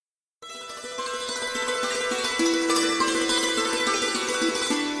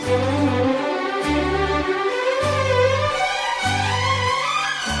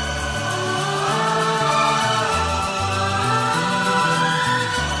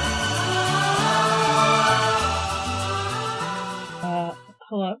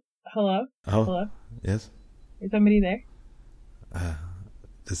Hello? Oh, Hello? yes. Is somebody there?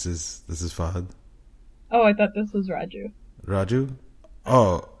 This is Fahad. Oh, I thought this was Raju. Raju?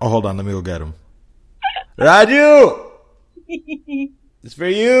 Oh, hold on. Let me go get him. Raju! It's for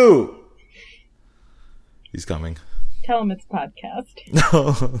you! He's coming. Tell him it's podcast.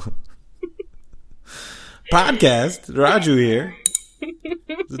 No. Podcast? Raju here.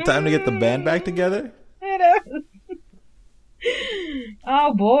 Is it time to get the band back together? It is.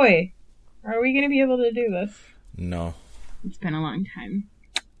 Oh boy. Are we going to be able to do this? No. It's been a long time.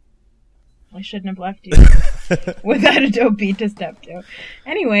 I shouldn't have left you without a dope beat to step to.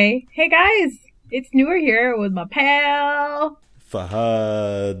 Anyway, hey guys, it's Newer here with my pal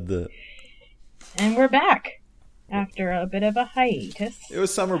Fahad. And we're back after a bit of a hiatus. It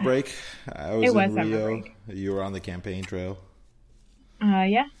was summer break. I was in Rio. Break. You were on the campaign trail.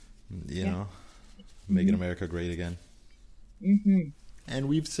 Yeah. You know, making America great again. Mm-hmm. And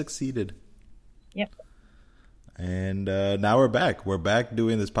we've succeeded. Yep. And now we're back. We're back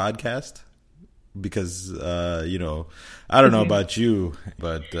doing this podcast because, you know, I don't know about you,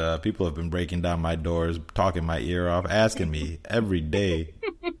 but people have been breaking down my doors, talking my ear off, asking me every day,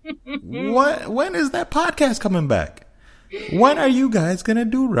 when is that podcast coming back? When are you guys going to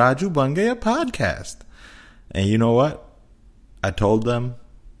do Raju Bangaya podcast? And you know what? I told them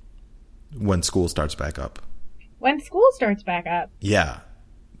when school starts back up. When school starts back up? Yeah.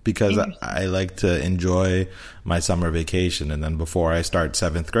 Because I like to enjoy my summer vacation, and then before I start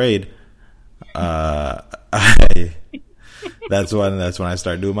 7th grade, that's when I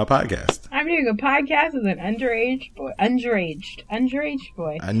start doing my podcast. I'm doing a podcast with an underage boy.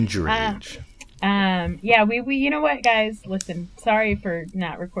 Yeah, we you know what, guys? Listen, sorry for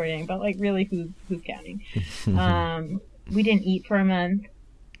not recording, but like, really, who's counting? We didn't eat for a month.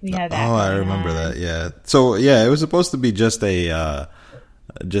 We had that. Oh, I remember that. Yeah. So yeah, it was supposed to be just a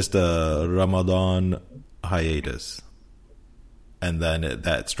Ramadan hiatus, and then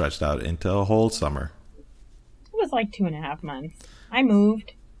that stretched out into a whole summer. It was like 2.5 months. I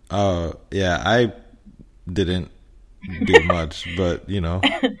moved. Oh yeah, I didn't do much, but you know,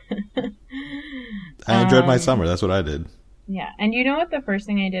 I enjoyed my summer. That's what I did. Yeah, and you know what the first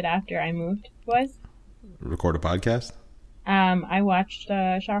thing I did after I moved was? Record a podcast. I watched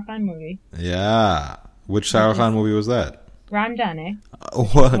a Shah Rukh Khan movie. Yeah, which Shah Rukh Khan movie was that? Ram Jaane.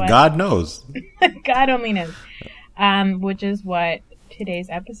 Well, God knows. God only knows. Which is what today's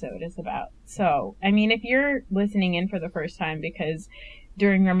episode is about. So, I mean, if you're listening in for the first time because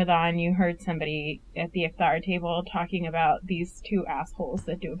during Ramadan you heard somebody at the iftar table talking about these two assholes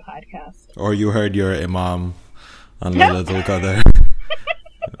that do a podcast. Or you heard your imam on Laylatul Qadr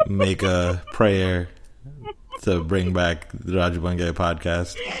make a prayer to bring back the Raju Bangaya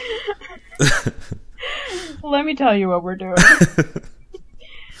podcast. Let me tell you what we're doing.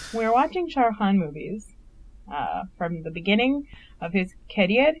 We're watching Shah Rukh Khan movies from the beginning of his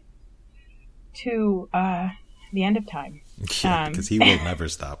career to the end of time. Yeah, because he will never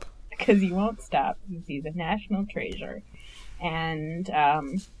stop. Because he won't stop. He's a national treasure. And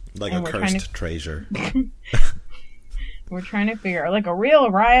like a cursed treasure. We're trying to figure out, like a real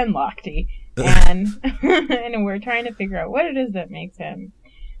Ryan Lochte. And we're trying to figure out what it is that makes him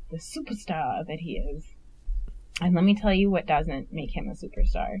the superstar that he is. And let me tell you what doesn't make him a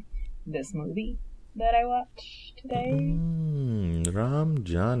superstar. This movie that I watched today. Ram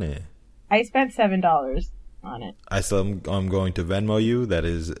Jaane. I spent $7 on it. I'm going to Venmo you. That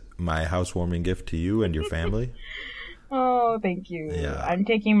is my housewarming gift to you and your family. Oh, thank you. Yeah. I'm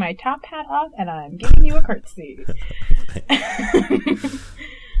taking my top hat off and I'm giving you a curtsy.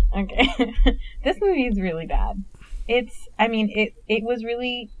 Okay. This movie is really bad. It was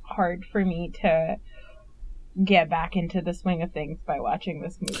really hard for me to get back into the swing of things by watching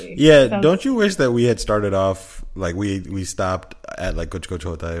this movie. Yeah, so, don't you wish that we had started off, like, we stopped at, like, Kuch Kuch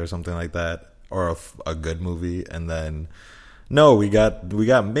Hota Hai or something like that, or a good movie, and then, no, we got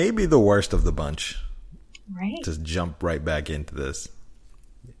maybe the worst of the bunch. Right. Just jump right back into this.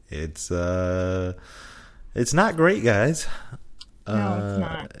 It's not great, guys. No, it's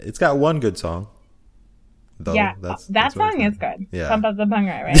not. It's got one good song. Though. Yeah, that song is good. Yeah. Pump Up the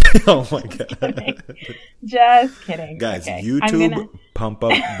Bhangra, right? Oh my god. Just kidding. Guys, okay. YouTube Pump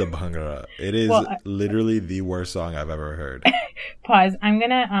Up the Bhangra. It is literally the worst song I've ever heard. Pause. I'm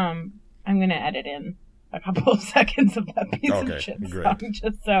gonna edit in a couple of seconds of that piece of shit song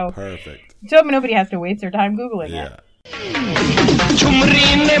just so perfect. So nobody has to waste their time Googling it. Jhumri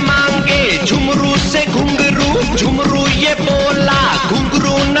ने मांगे झुमरू से घुंघरू झुमरू ये बोला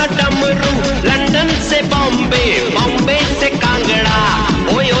घुंघरू न डमरू London से बॉम्बे बॉम्बे से कांगड़ा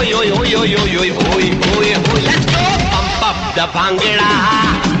ओए ओए ओए ओए ओए ओए ओए ओए ओए let's go pump up the bhangra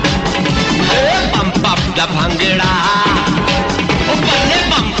Pump up the bhangra.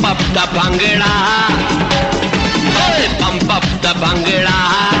 Pump up the bhangra. Pump up the bhangra.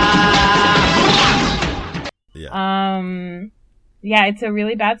 Yeah, it's a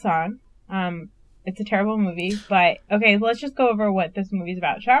really bad song. It's a terrible movie, but okay, let's just go over what this movie's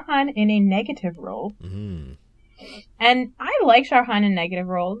about. Shah Rukh Khan in a negative role. Mm. And I like Shah Rukh Khan in negative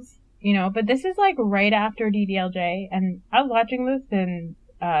roles, you know, but this is like right after DDLJ, and I was watching this, and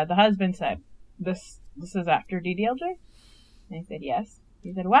the husband said, this is after DDLJ? And I said, yes.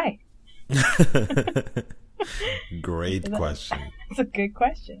 He said, why? Great question. It's a good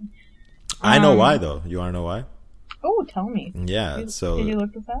question. I know why, though. You want to know why? Oh, tell me. Yeah, Did you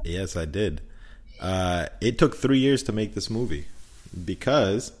look this up? Yes, I did. It took 3 years to make this movie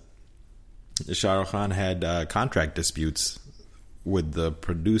because Shah Rukh Khan had contract disputes with the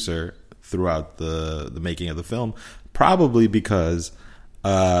producer throughout the making of the film, probably because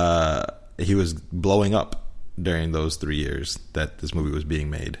he was blowing up during those 3 years that this movie was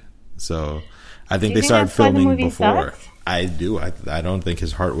being made. So I think they started filming before. Sucks? I do. I don't think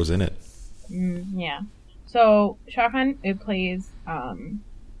his heart was in it. Yeah. So Shah Rukh Khan, it plays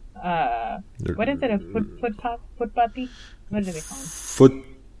what is it? A footpathy? What do they call him?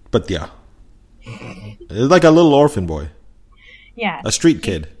 Footpatya. It's like a little orphan boy. Yeah. A street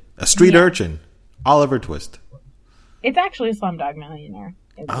kid. A street urchin. Oliver Twist. It's actually Slumdog Millionaire.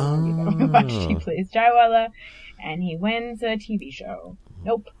 He plays Jaiwala, and he wins a TV show.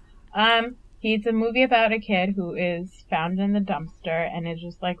 Nope. It's a movie about a kid who is found in the dumpster and is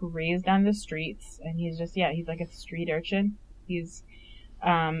just like raised on the streets, and he's like a street urchin. He's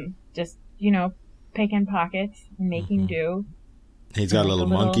just, you know, picking pockets and making do. He's got a little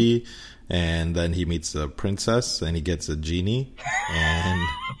monkey, and then he meets a princess, and he gets a genie, and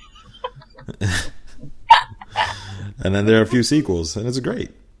and then there are a few sequels, and it's great.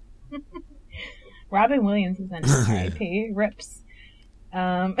 Robin Williams is in it. IP rips.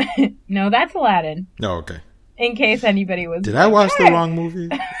 No, that's Aladdin. Oh, okay. In case anybody was. Did I watch the wrong movie?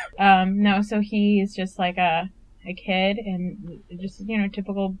 No. So he's just like a kid, and just, you know,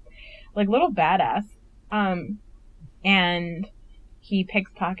 typical, like, little badass. And he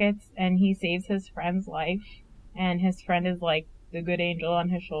picks pockets, and he saves his friend's life, and his friend is like the good angel on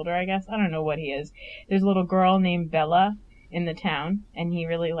his shoulder, I guess. I don't know what he is. There's a little girl named Bella in the town, and he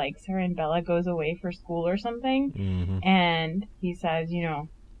really likes her, and Bella goes away for school or something, and he says, you know,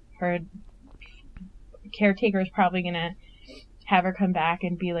 her caretaker is probably gonna have her come back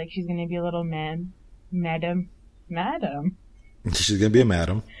and be like, she's gonna be a little madam. She's gonna be a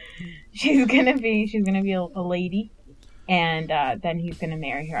madam. She's gonna be a lady, and then he's gonna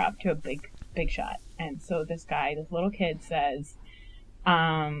marry her up to a big shot. And so this little kid says,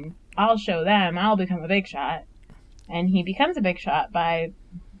 I'll show them, I'll become a big shot. And he becomes a big shot by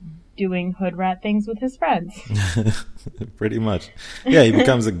doing hood rat things with his friends. Pretty much. Yeah, he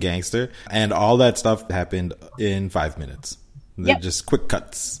becomes a gangster. And all that stuff happened in 5 minutes. They're just quick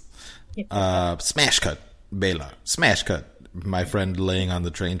cuts. Yep. Smash cut, Bela. Smash cut, my friend laying on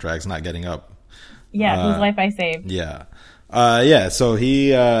the train tracks, not getting up. Yeah, whose life I saved. Yeah. So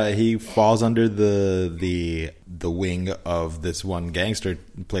he falls under the wing of this one gangster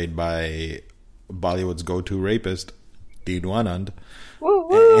played by Bollywood's go-to rapist, Dean Wanand. Woo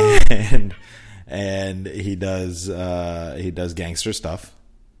woo. And he does gangster stuff,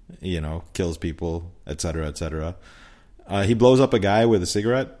 you know, kills people, etc., etc. He blows up a guy with a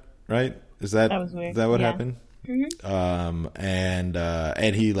cigarette, right? Is that was weird. Is that what happened? Mm-hmm.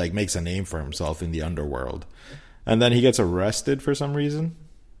 And he like makes a name for himself in the underworld, and then he gets arrested for some reason.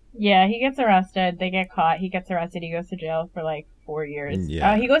 Yeah, he gets arrested. They get caught. He gets arrested. He goes to jail for like 4 years.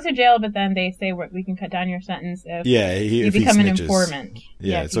 Yeah. He goes to jail, but then they say we can cut down your sentence if if become he an informant.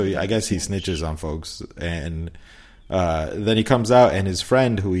 Yeah, so I guess he snitches on folks, and then he comes out, and his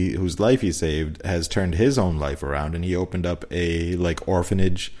friend whose life he saved has turned his own life around, and he opened up a like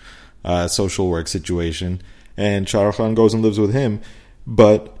orphanage, social work situation, and Shah Rukh Khan goes and lives with him,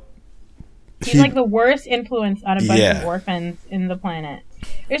 but he's like the worst influence on a bunch of orphans in the planet.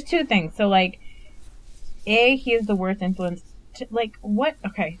 There's two things. So, like, A, he is the worst influence. Like, what?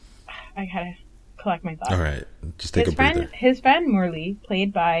 Okay. I gotta collect my thoughts. All right. Just take a breather. His friend Murli,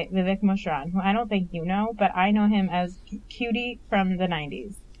 played by Vivek Mishran, who I don't think you know, but I know him as Cutie from the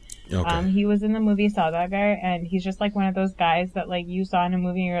 90s. Okay. He was in the movie Saudagar, and he's just like one of those guys that, like, you saw in a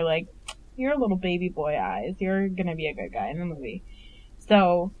movie and you're like, you're a little baby boy eyes. You're gonna be a good guy in the movie.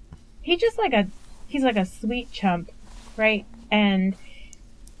 So, he's like a sweet chump, right? And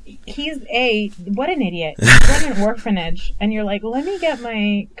what an idiot. You're in an orphanage, and you're like, let me get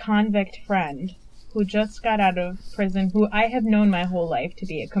my convict friend who just got out of prison, who I have known my whole life to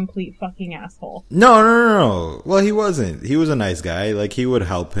be a complete fucking asshole. No. Well, he wasn't. He was a nice guy. Like, he would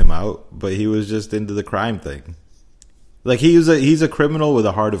help him out, but he was just into the crime thing. Like, he's a criminal with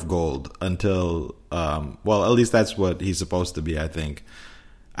a heart of gold until, well, at least that's what he's supposed to be, I think.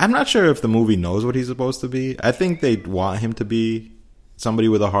 I'm not sure if the movie knows what he's supposed to be. I think they want him to be somebody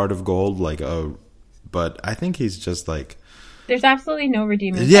with a heart of gold, but I think he's just like... There's absolutely no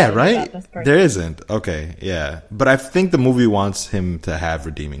redeeming qualities right? about this person. There isn't. Okay, yeah. But I think the movie wants him to have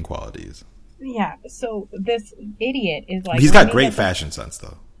redeeming qualities. Yeah, so this idiot is like... He's got great fashion sense,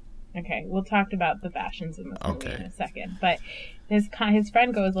 though. Okay, we'll talk about the fashions in this movie in a second. But his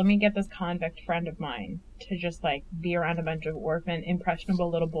friend goes, let me get this convict friend of mine to just, like, be around a bunch of orphan, impressionable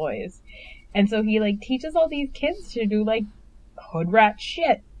little boys. And so he, like, teaches all these kids to do, like, hood rat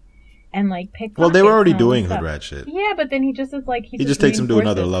shit. And, like, pick Well, they were already doing hood rat shit. Yeah, but then he just is like... He just takes them to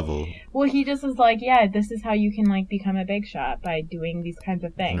another level. Well, he just is like, yeah, this is how you can, like, become a big shot, by doing these kinds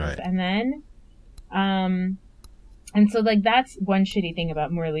of things. Right. And then... And so, like, that's one shitty thing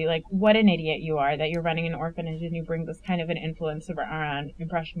about Murli. Like, what an idiot you are that you're running an orphanage and you bring this kind of an influence around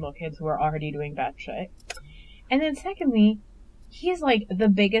impressionable kids who are already doing bad shit. And then secondly, he's, like, the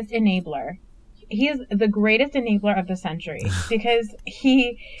biggest enabler. He is the greatest enabler of the century. Because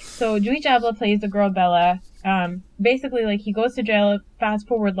so Juhi Chawla plays the girl Bella. Basically, like, he goes to jail, fast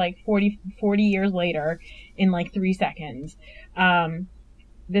forward, like, 40 years later in, like, 3 seconds.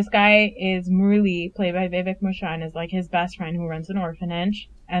 This guy is Murli, played by Vivek Moshan, is like his best friend who runs an orphanage.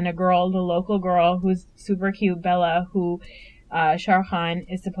 And a girl, the local girl who's super cute, Bella, who Shah Rukh Khan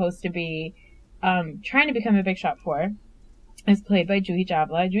is supposed to be trying to become a big shot for, is played by Juhi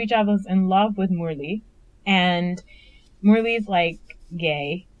Chawla. Juhi Chawla's in love with Murli. And Murli's like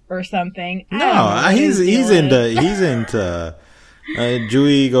gay or something. No, he's into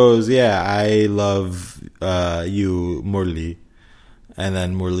Juhi goes, yeah, I love you, Murli. And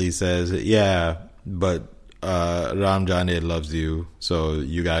then Murli says, yeah, but Ram Jaane loves you, so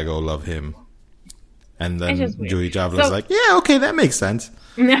you gotta go love him. And then Juhi Chawla's like, yeah, okay, that makes sense.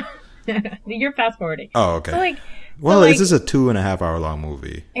 No, you're fast forwarding. Oh, okay. So this is a 2.5 hour long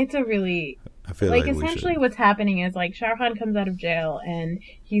movie. It's a really... I feel like essentially what's happening is, like, Shah Rukh Khan comes out of jail and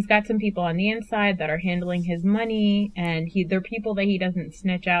he's got some people on the inside that are handling his money, and they're people that he doesn't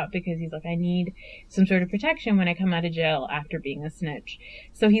snitch out because he's like, I need some sort of protection when I come out of jail after being a snitch.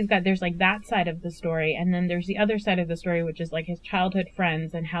 So there's like that side of the story, and then there's the other side of the story, which is like his childhood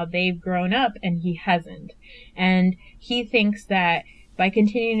friends and how they've grown up and he hasn't. And he thinks that by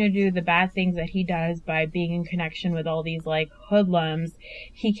continuing to do the bad things that he does, by being in connection with all these, like, hoodlums,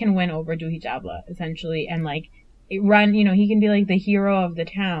 he can win over Juhi Chawla, essentially, and, like, he can be, like, the hero of the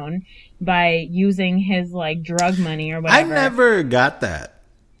town by using his, like, drug money or whatever. I never got that.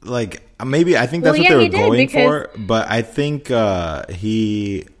 Like, maybe, I think that's what they were going for, but I think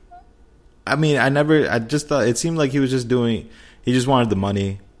he just thought, it seemed like he was just he just wanted the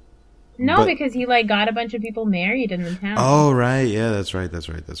money. No, because he, like, got a bunch of people married in the town. Oh, right. Yeah, that's right.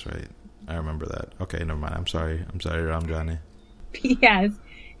 I remember that. Okay, never mind. I'm sorry, Ram Jaane. Yes,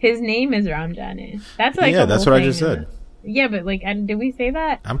 his name is Ram Jaane. That's like that's what I just said. Yeah, but, like, did we say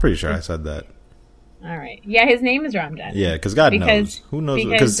that? I'm pretty sure I said that. All right. Yeah, his name is Ram Jaane. Yeah, because God knows. Who knows?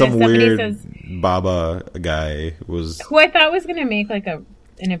 Because some weird Baba guy was... Who I thought was going to make, like,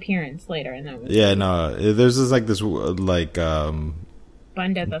 an appearance later in the movie. Yeah, no. There's this, like...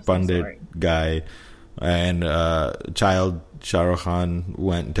 Pandit guy, and child Shah Rukh Khan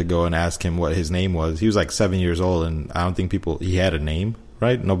went to go and ask him what his name was. He was like 7 years old, and I don't think he had a name,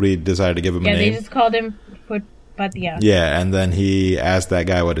 right? Nobody decided to give him a name. Yeah, they just called him Patia. Yeah, and then he asked that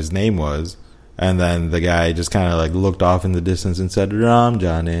guy what his name was, and then the guy just kind of like looked off in the distance and said Ram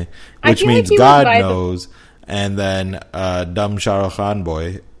Jaane, which means God knows. And then dumb Shah Rukh Khan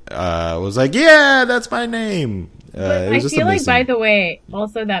boy was like, yeah, that's my name. I feel like, by the way,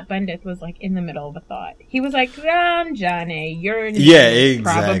 also that Pandit was like in the middle of a thought. He was like, Ram Jaane, your name is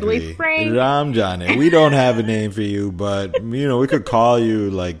probably Frank. Ram Jaane, we don't have a name for you, but, we could call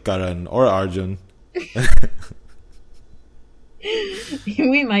you like Karan or Arjun.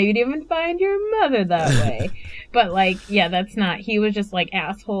 We might even find your mother that way. But, like, yeah, that's not, he was just like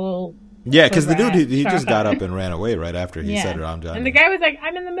asshole. Yeah, because the dude, he just got up and ran away right after he said Ram Jaane. And the guy was like,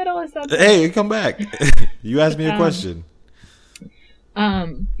 I'm in the middle of something. Hey, come back. You asked me a question.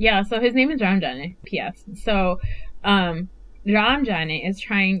 Yeah, so his name is Ram Jaane, P.S. So, Ram Jaane is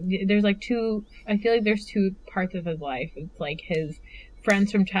there's like I feel like there's two parts of his life. It's like his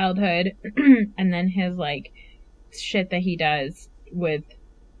friends from childhood, and then his, like, shit that he does with,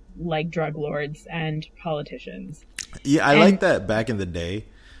 like, drug lords and politicians. Yeah, I like that back in the day.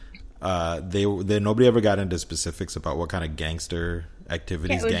 they nobody ever got into specifics about what kind of gangster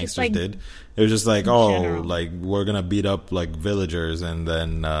activities gangsters like, did. It was just like, oh, general. like we're gonna beat up like villagers and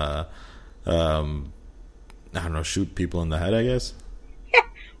then I don't know, shoot people in the head, I guess.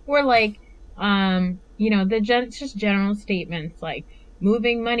 Or like, it's just general statements like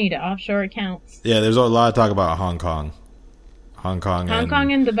moving money to offshore accounts. Yeah, there's a lot of talk about Hong Kong and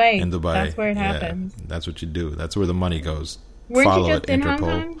Dubai. In Dubai, that's where it happens. That's what you do. That's where the money goes. Weren't Follow you just it, in Interpol. Hong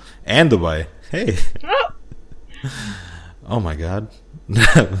Kong? And Dubai. Hey. Oh! Oh my God.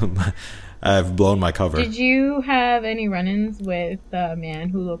 I've blown my cover. Did you have any run-ins with a man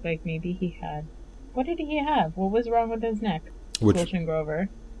who looked like maybe he had... What did he have? What was wrong with his neck? Gulshan Grover.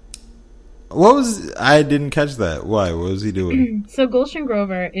 I didn't catch that. Why? What was he doing? So Gulshan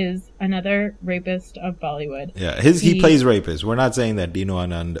Grover is another rapist of Bollywood. Yeah, he plays rapists. We're not saying that Dino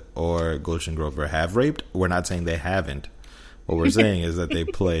Anand or Gulshan Grover have raped. We're not saying they haven't. What we're saying is that they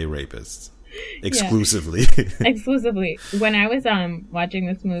play rapists. Exclusively. Yeah. Exclusively. When I was watching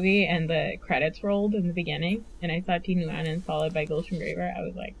this movie and the credits rolled in the beginning and I saw Dino Anand followed by Gulshan Grover, I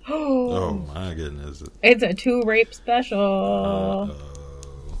was like, oh my goodness. It's a 2 rape special.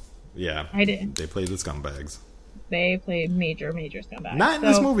 Yeah. I did. They played the scumbags. They played major scumbags. Not in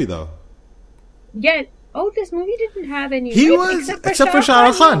this movie, though. Yeah. Oh, this movie didn't have any... He was... Except for Shah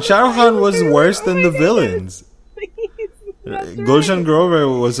Rukh Khan. Shah Rukh Khan was worse than the villains. Gulshan Grover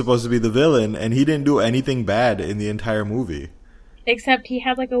was supposed to be the villain, and he didn't do anything bad in the entire movie. Except he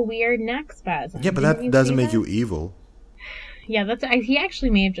had, like, a weird neck spasm. Yeah, but that doesn't make you evil. Yeah, he actually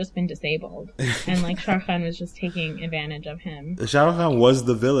may have just been disabled, and like Shah Rukh Khan was just taking advantage of him. Shah Rukh Khan was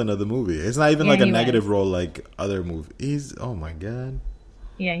the villain of the movie. It's not even like a negative role like other movies. Oh my God.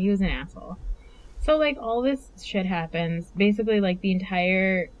 Yeah, he was an asshole. So like all this shit happens. Basically, like the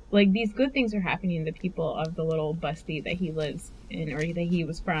entire these good things are happening to the people of the little basti that he lives in or that he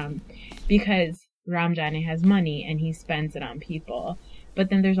was from, because Ram Jaane has money and he spends it on people. But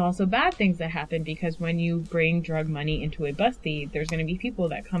then there's also bad things that happen because when you bring drug money into a basti, there's going to be people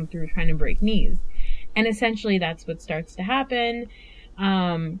that come through trying to break knees. And essentially that's what starts to happen.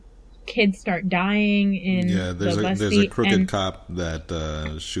 Kids start dying in there's the basti. There's a crooked cop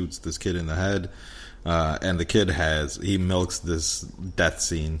that shoots this kid in the head. And the kid he milks this death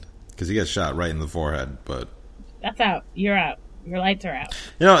scene because he gets shot right in the forehead. But that's out. You're out. Your lights are out.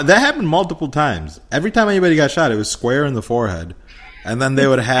 You know, that happened multiple times. Every time anybody got shot, it was square in the forehead. And then they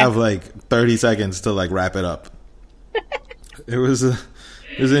would have like 30 seconds to like wrap it up. It was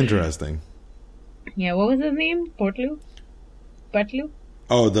interesting. Yeah, what was his name? Portlu?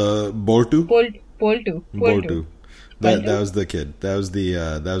 Oh, the Boltu? Boltu. That was the kid. That was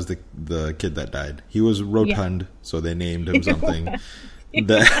the kid that died. He was rotund, so they named him something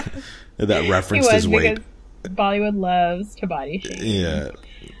that referenced his weight. Bollywood loves to body shame.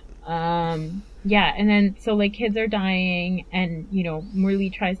 Yeah. Yeah, and then, so, like, kids are dying, and, you know,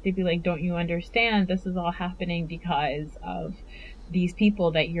 Murli tries to be like, don't you understand? This is all happening because of these people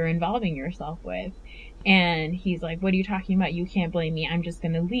that you're involving yourself with. And he's like, what are you talking about? You can't blame me. I'm just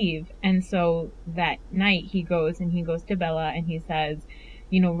going to leave. And so that night he goes to Bella and he says,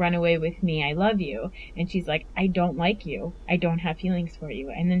 you know, run away with me. I love you. And she's like, I don't like you. I don't have feelings for you.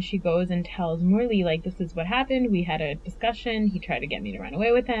 And then she goes and tells Murli, like, this is what happened. We had a discussion. He tried to get me to run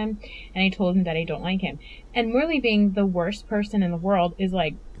away with him. And I told him that I don't like him. And Murli, being the worst person in the world, is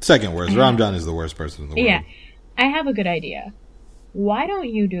like... Second worst. Ram Jaane is the worst person in the world. Yeah. I have a good idea. Why don't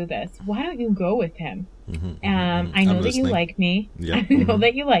you do this? Why don't you go with him? I know that you like me. Yeah. I know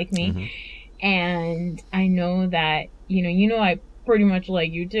that you like me. And I know that, you know I pretty much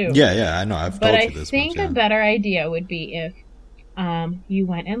like you too. Yeah, I know. I've told you this much. But I think a better idea would be if you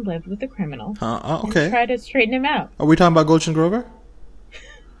went and lived with the criminal. Okay. And try to straighten him out. Are we talking about Gulshan Grover?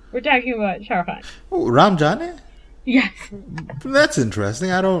 We're talking about Shah Rukh Khan. Oh, Ram Jaane? Yes. That's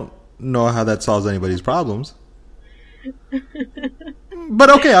interesting. I don't know how that solves anybody's problems. But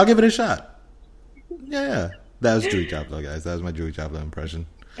okay, I'll give it a shot. Yeah. That was Juhi Chawla, guys. That was my Juhi Chawla impression.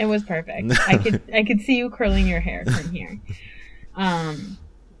 It was perfect. I could see you curling your hair from here.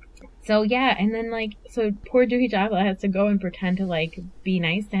 So yeah, and then so poor Juhi Chawla has to go and pretend to be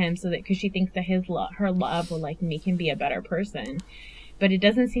nice to him because she thinks that her love will make him be a better person. But it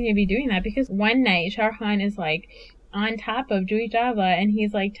doesn't seem to be doing that because one night Shah Rukh Khan is on top of Juhi Chawla and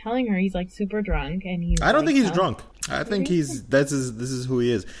he's telling her he's super drunk and he's I don't think he's drunk. I think this is who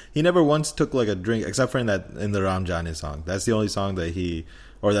he is. He never once took a drink except for in the Ram Jaane song. That's the only song that's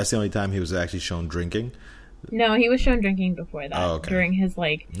the only time he was actually shown drinking. No, he was shown drinking before that. Oh, okay. During his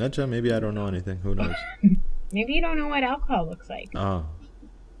Gotcha. Maybe I don't know anything. Who knows? Maybe you don't know what alcohol looks like. Oh,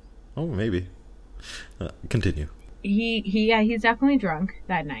 maybe. Continue. he's definitely drunk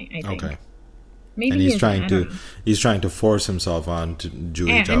that night, I think. Okay. Maybe and he's trying to force himself on to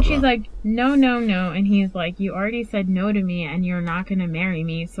Julie Chavla. And she's like, no. And he's like, you already said no to me and you're not going to marry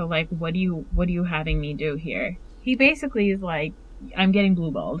me. So like, what are you having me do here? He basically is like, I'm getting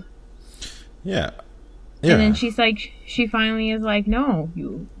blue-balled. Yeah. And then she's like, she finally is like, no,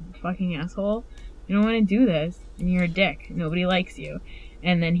 you fucking asshole. You don't want to do this. And you're a dick. Nobody likes you.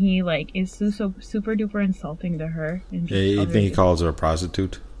 And then he like is so super duper insulting to her. And you think he calls her a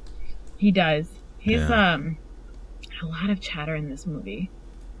prostitute? He does. He's a lot of chatter in this movie.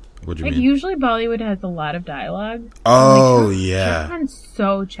 What do you mean? Usually Bollywood has a lot of dialogue. Oh, yeah. Shahrukh's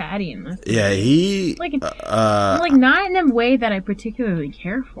so chatty in this movie. Yeah, he... like not in a way that I particularly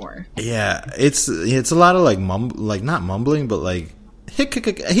care for. Yeah, it's a lot of, like, not mumbling, but, like...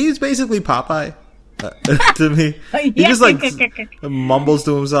 He's basically Popeye to me. He just, like, mumbles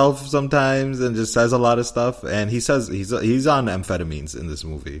to himself sometimes and just says a lot of stuff. And he says he's on amphetamines in this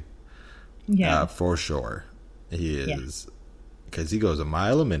movie. Yeah. For sure. He is... Because he goes a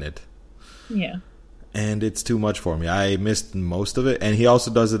mile a minute. Yeah. And it's too much for me. I missed most of it. And he also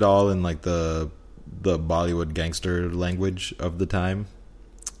does it all in like the Bollywood gangster language of the time.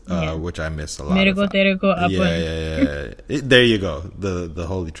 Which I miss a lot. Yeah. There you go. The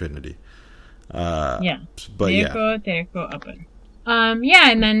Holy Trinity. But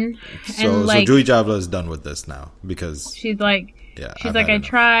and then so Julie Chavla is done with this now because she's like I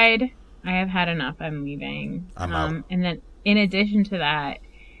tried. I have had enough. I'm leaving. I'm out. And then in addition to that,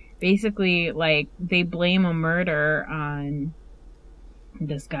 basically, like, they blame a murder on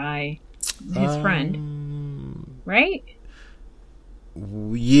this guy, his friend, right?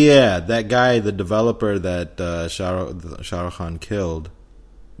 Yeah, that guy, the developer that Shah Rukh Khan killed.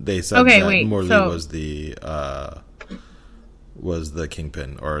 They said that Murli was the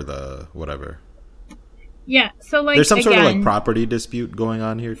kingpin or the whatever. Yeah, so like there's some sort of like property dispute going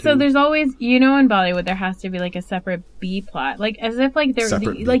on here too. So there's always, in Bollywood there has to be like a separate B plot, like as if like there's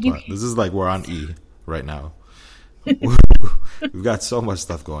like you. This is like we're on E right now. We've got so much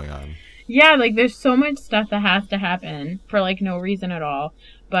stuff going on. Yeah, like there's so much stuff that has to happen for like no reason at all.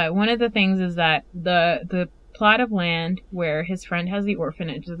 But one of the things is that the plot of land where his friend has the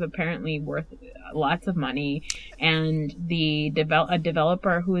orphanage is apparently worth lots of money, and a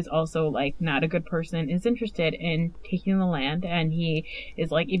developer who is also like not a good person is interested in taking the land, and he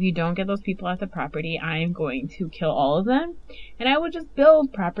is like, if you don't get those people off the property, I'm going to kill all of them, and I will just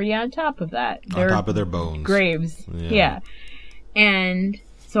build property on top of that, on top of their bones, graves. Yeah. And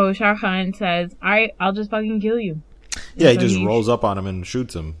so Shah Rukh Khan says, I'll just fucking kill you. Yeah, and he just rolls up on him and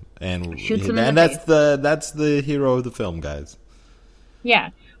shoots him. And that's the hero of the film, guys. Yeah.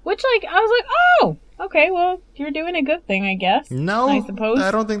 Which, like, I was like, oh, okay, well, you're doing a good thing, I guess. No, I suppose.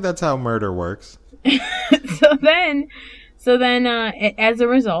 I don't think that's how murder works. So then, as a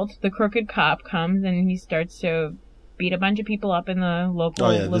result, the crooked cop comes and he starts to beat a bunch of people up in the local.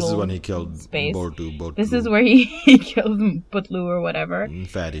 Oh yeah, this is when he killed space. Bortu. This is where he killed Butlu or whatever.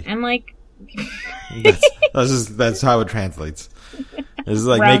 Fatty. And like, that's how it translates. This is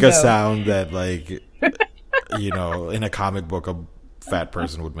like make a sound that like in a comic book a fat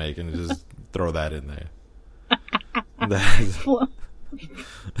person would make, and just throw that in there.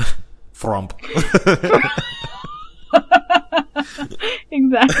 Frump.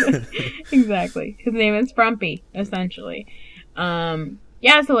 Exactly. His name is Frumpy, essentially. So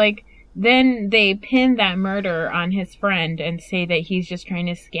like then they pin that murder on his friend and say that he's just trying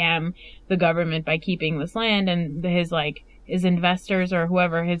to scam the government by keeping this land, and his investors or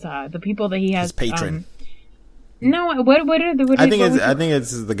whoever the people that he has his patron. No, what are the? I think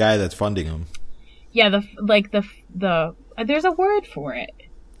it's the guy that's funding him. Yeah, the there's a word for it.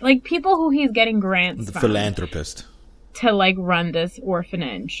 Like people who he's getting grants the from. Philanthropist. To like run this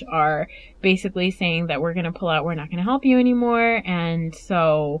orphanage are basically saying that we're gonna pull out, we're not gonna help you anymore, and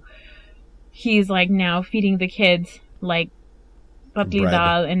so he's like now feeding the kids like patli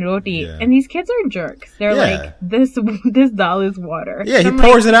dal and roti, and these kids are jerks. They're like, this dal is water. Yeah, he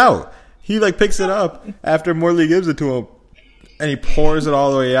pours it out. He like picks it up after Murli gives it to him, and he pours it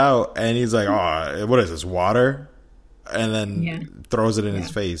all the way out, and he's like, "Oh, what is this, water?" And then throws it in his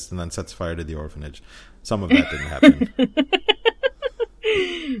face, and then sets fire to the orphanage. Some of that didn't happen.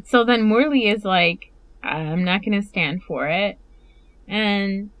 So then Murli is like, I'm not going to stand for it.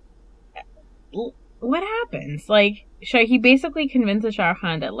 And what happens? Like, he basically convinces Shah Rukh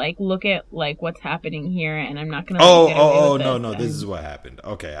Khan that, like, look at, like, what's happening here, and I'm not going to get away with no, this is what happened.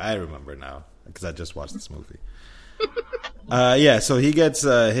 Okay, I remember now, because I just watched this movie. So he gets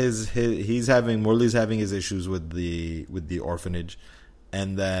Murli's having his issues with the orphanage,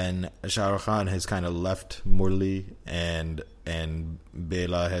 And then Shah Rukh Khan has kind of left Murli, and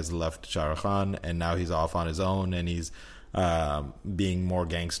Bela has left Shah Rukh Khan, and now he's off on his own, and he's being more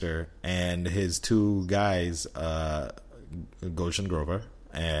gangster. And his two guys, Gulshan Grover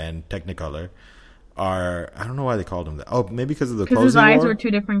and Technicolor, are, I don't know why they called him that. Oh, maybe because of the clothes. His eyes were 2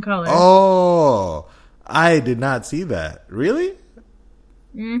 different colors. Oh, I did not see that. Really?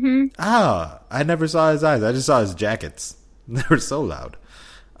 Mm-hmm. Ah, I never saw his eyes. I just saw his jackets. They were so loud.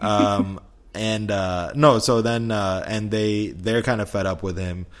 And they're kind of fed up with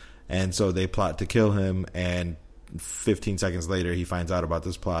him, and so they plot to kill him, and 15 seconds later he finds out about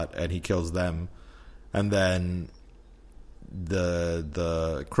this plot and he kills them. And then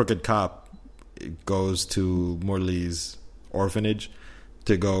the crooked cop goes to Murli's orphanage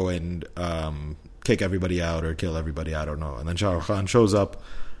to go and kick everybody out or kill everybody, I don't know. And then Shah Rukh Khan shows up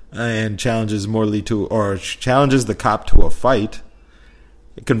and challenges challenges the cop to a fight.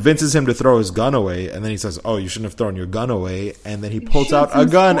 It convinces him to throw his gun away, and then he says, "Oh, you shouldn't have thrown your gun away." And then he pulls out a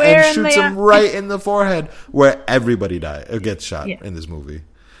gun and shoots him right in the forehead, where everybody gets shot in this movie.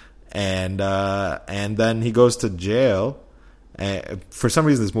 And then he goes to jail. And for some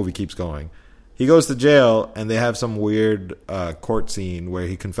reason, this movie keeps going. He goes to jail, and they have some weird court scene where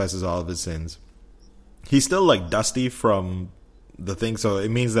he confesses all of his sins. He's still like dusty from the thing, so it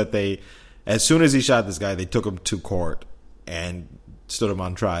means that as soon as he shot this guy, they took him to court and stood him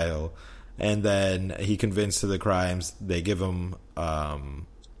on trial, and then he confessed to the crimes. They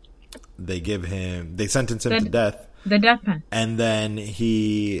sentence him to death, the death penalty, and then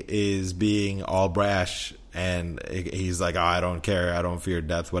he is being all brash, and he's like, "Oh, I don't care, I don't fear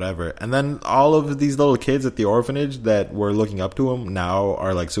death, whatever." And then all of these little kids at the orphanage that were looking up to him now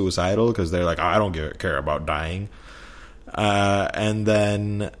are like suicidal because they're like, "Oh, I don't care about dying." And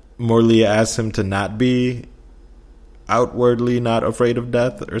then Murli asks him to not be outwardly not afraid of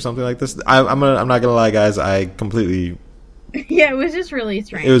death or something like this. I'm not gonna lie, guys. I completely. Yeah, it was just really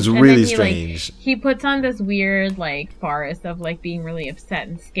strange. It was really strange. He puts on this weird farce of being really upset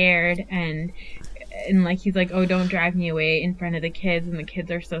and scared, and he's like, "Oh, don't drive me away in front of the kids," and the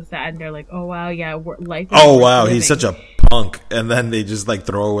kids are so sad, and they're like, "Oh wow, yeah, life." Oh wow, he's such a punk, and then they just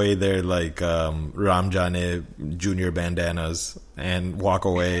throw away their Ram Jaane junior bandanas and walk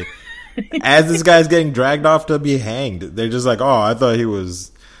away. As this guy's getting dragged off to be hanged, they're just like, "Oh, I thought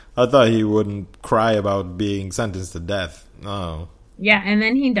he wouldn't cry about being sentenced to death." Oh. Yeah, and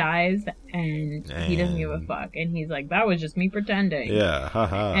then he dies, and he doesn't give a fuck, and he's like, "That was just me pretending." Yeah,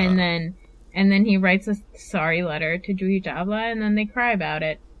 haha. And then he writes a sorry letter to Juhi Chawla, and then they cry about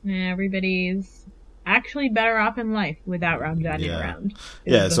it, and everybody's actually better off in life without Ram Jaane around.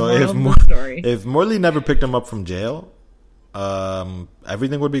 Yeah, so if Murli never picked him up from jail,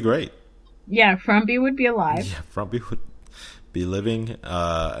 everything would be great. Yeah, Frumpy would be alive. Yeah, Frumpy would be living.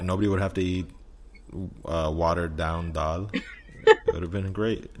 Nobody would have to eat watered down dal. It would have been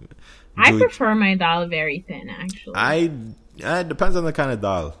great. I prefer my dal very thin, actually. It depends on the kind of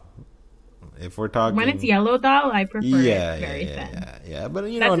dal. If we're talking, when it's yellow dal, I prefer it very thin. Yeah, but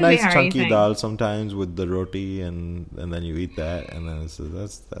nice chunky dal sometimes with the roti, and then you eat that, and then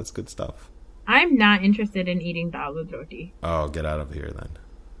that's good stuff. I'm not interested in eating dal with roti. Oh, get out of here then.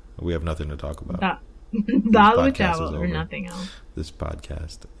 We have nothing to talk about. Dal with chawal or nothing else. This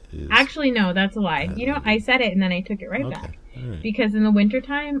podcast is... Actually, no, that's a lie. I said it and then I took it right back. Right. Because in the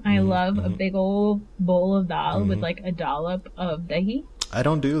wintertime, I love a big old bowl of dal with a dollop of dahi. I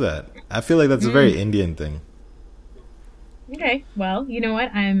don't do that. I feel like that's a very Indian thing. Okay, well, you know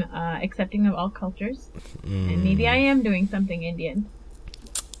what? I'm accepting of all cultures. And maybe I am doing something Indian.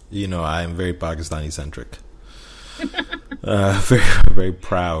 I'm very Pakistani-centric. Very, very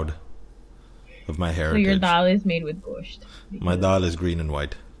proud of my heritage. So your dal is made with gosht. My dal is green and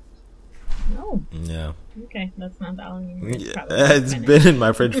white. Oh. Yeah. Okay, that's not dal anymore. It's been in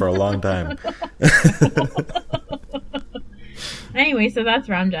my fridge for a long time. Anyway, so that's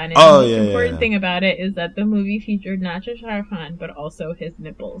Ram Jaane. Oh, the important thing about it is that the movie featured not just Shah Rukh Khan, but also his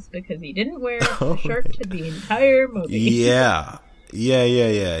nipples, because he didn't wear a shirt to the entire movie. Yeah.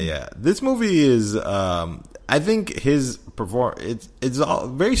 This movie is, I think his it's all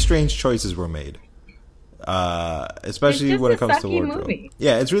very strange choices were made. Especially when it comes to wardrobe. Movie.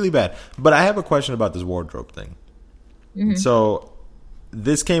 Yeah, it's really bad. But I have a question about this wardrobe thing. Mm-hmm. So,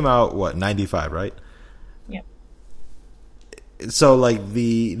 this came out, 95, right? Yep. So,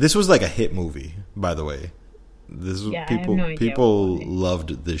 this was a hit movie, by the way. This was, I have no idea people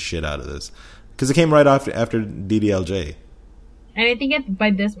loved the shit out of this. Because it came right after DDLJ. And I think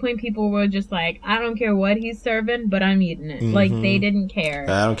by this point, people were just like, I don't care what he's serving, but I'm eating it. Mm-hmm. Like, they didn't care.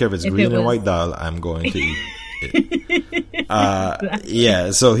 I don't care if it's green or white dal, I'm going to eat it. Exactly.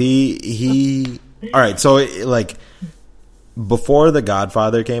 Yeah, so he all right, so, like, before The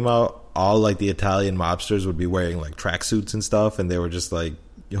Godfather came out, all, like, the Italian mobsters would be wearing, like, tracksuits and stuff, and they were just, like,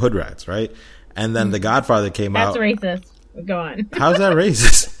 hood rats, right? And then The Godfather came out. That's racist. Go on. How's that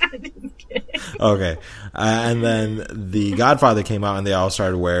racist? Okay. And then The Godfather came out and they all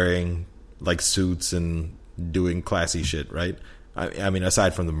started wearing like suits and doing classy shit, right? I mean,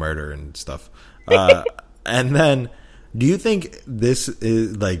 aside from the murder and stuff. And then, do you think this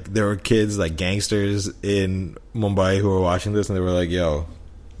is like there were kids like gangsters in Mumbai who were watching this and they were like, yo,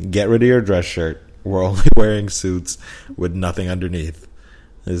 get rid of your dress shirt. We're only wearing suits with nothing underneath.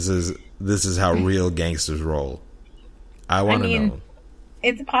 This is how real gangsters roll. I want to know.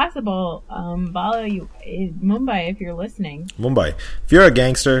 It's possible. Bala, Mumbai, if you're listening. Mumbai. If you're a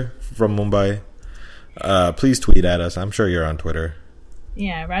gangster from Mumbai, please tweet at us. I'm sure you're on Twitter.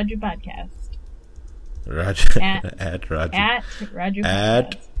 Yeah, Raju Podcast. At Raju. At Raju Podcast.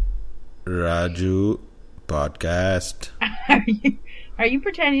 At Raju Podcast. Are you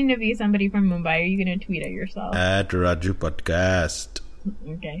pretending to be somebody from Mumbai? Or are you going to tweet at yourself? At Raju Podcast.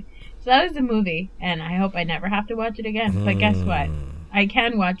 Okay. So that was the movie, and I hope I never have to watch it again. But guess what? I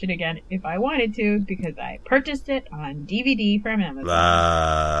can watch it again if I wanted to because I purchased it on DVD from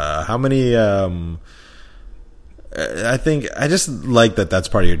Amazon. How many? I think I just like that. That's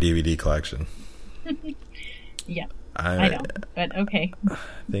part of your DVD collection. Yeah, I know, but okay. I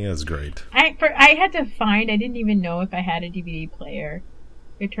think that's great. I had to find. I didn't even know if I had a DVD player.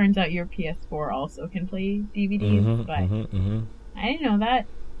 It turns out your PS4 also can play DVDs, but I didn't know that.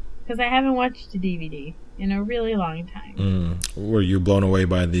 Because I haven't watched a DVD in a really long time. Were you blown away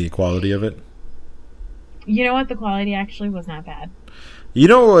by the quality of it? You know what? The quality actually was not bad. You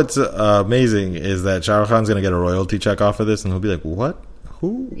know what's amazing is that Shah Rukh Khan's going to get a royalty check off of this, and he'll be like, what?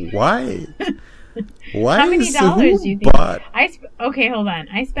 Who? Why? Why? How many dollars do you think? Okay, hold on.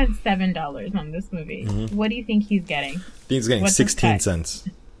 I spent $7 on this movie. What do you think he's getting? I think he's getting 16 cents.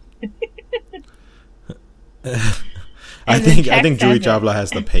 I think Julie Chawla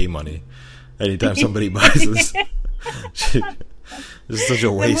has to pay money anytime somebody buys this. This is such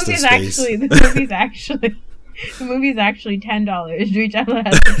a waste of space. The movie's actually $10. Julie Chawla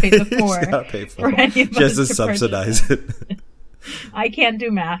has to pay the $4 for any of us just to subsidize it. I can't do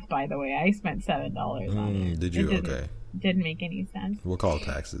math, by the way. I spent $7 on it. Did you? Okay. Didn't make any sense. We'll call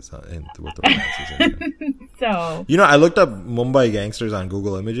taxes with the taxes in So, I looked up Mumbai gangsters on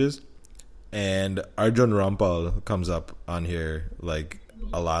Google Images. And Arjun Rampal comes up on here like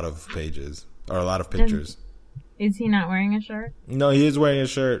a lot of pages or a lot of pictures. Is he not wearing a shirt? No, he is wearing a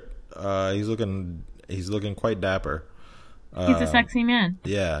shirt. He's looking quite dapper. He's a sexy man.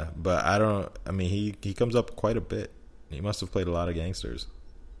 Yeah, but he comes up quite a bit. He must have played a lot of gangsters.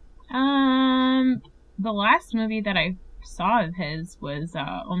 The last movie that I saw of his was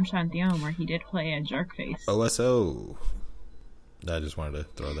Om Shanti Om, where he did play a jerk face. OSO. I just wanted to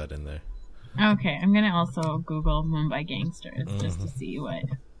throw that in there. Okay, I'm gonna also Google Mumbai gangsters just to see what.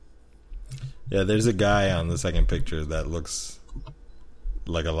 Yeah, there's a guy on the second picture that looks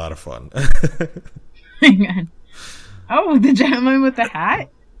like a lot of fun. Hang on. Oh, the gentleman with the hat,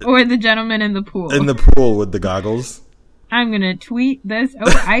 or the gentleman in the pool? In the pool with the goggles. I'm gonna tweet this.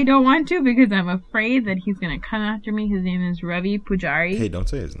 Oh, I don't want to because I'm afraid that he's gonna come after me. His name is Ravi Pujari. Hey, don't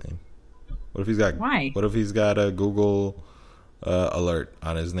say his name. What if he's got? Why? What if he's got a Google alert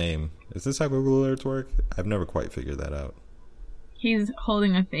on his name? Is this how Google alerts work? I've never quite figured that out. He's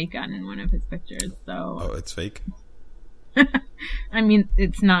holding a fake gun in one of his pictures, so... Oh, it's fake? I mean,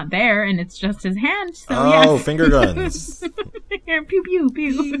 it's not there, and it's just his hand, so Oh, yes. Finger guns. Pew, pew,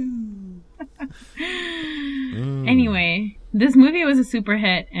 pew. Anyway, this movie was a super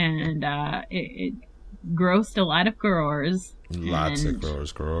hit, and it grossed a lot of crores. Lots of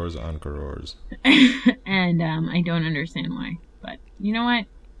crores on crores. And I don't understand why. But you know what?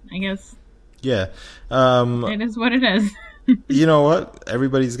 I guess. Yeah. It is what it is. You know what?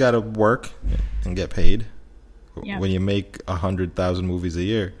 Everybody's got to work and get paid. Yep. When you make 100,000 movies a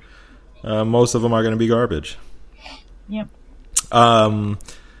year, most of them are going to be garbage. Yep.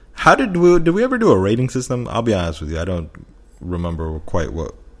 How did we ever do a rating system? I'll be honest with you, I don't remember quite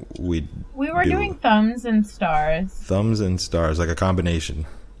what we were doing thumbs and stars. Thumbs and stars, like a combination.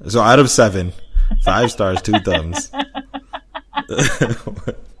 So out of 7, 5 stars, 2 thumbs.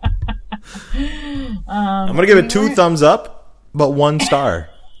 I'm gonna give it 2 thumbs up, but 1 star.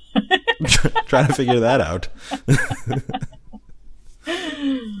 Trying to figure that out.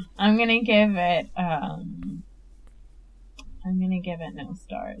 I'm gonna give it I'm gonna give it no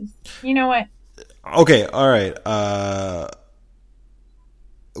stars. You know what? Okay, all right.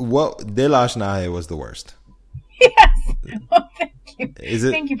 What Dil Ashna was the worst. Yes. Oh, thank you. Is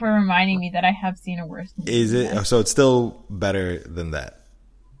it? Thank you for reminding me that I have seen a worse movie. Is it? So it's still better than that.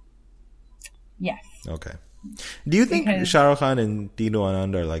 Yes. Okay. Do you think Shah Rukh Khan and Tino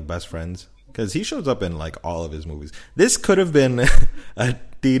Anand are like best friends? Because he shows up in like all of his movies. This could have been a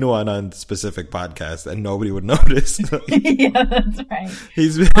Tino Anand specific podcast and nobody would notice. Yeah, that's right.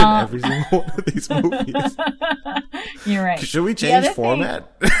 He's been in every single one of these movies. You're right. Should we change format?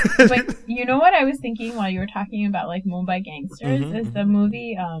 But you know what I was thinking while you were talking about like Mumbai Gangsters is the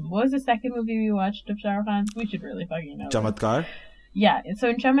movie. What was the second movie we watched of Shah Rukh Khan's? We should really fucking know. Chamatkar? Yeah. So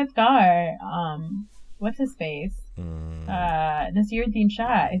in Chamatkar, what's his face? Nasiruddin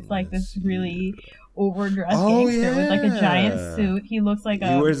Shah. It's like this really overdressed gangster with like a giant suit. He looks like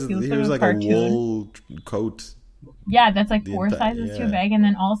he wears like a wool coat. Yeah, that's like 4 sizes too big. And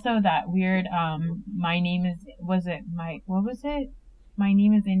then also that weird My Name Is what was it? My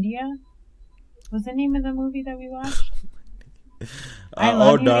Name Is India? Was the name of the movie that we watched?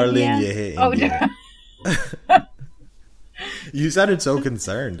 Darling, India? You Hate India. You sounded so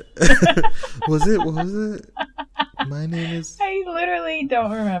concerned. What was it? My Name Is... I literally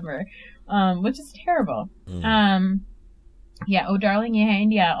don't remember. Which is terrible. Yeah, Oh Darling, Yeah,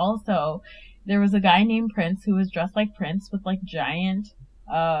 India. Also, there was a guy named Prince who was dressed like Prince with like giant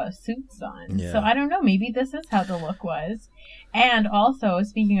suits on. Yeah. So I don't know, maybe this is how the look was. And also,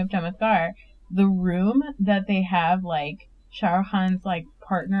 speaking of Chamatkar, the room that they have like Shah Rukh Khan's like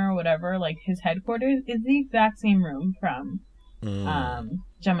partner or whatever, like his headquarters, is the exact same room from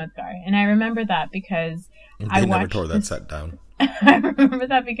Chamatkar. And I remember that because they never tore that set down. I remember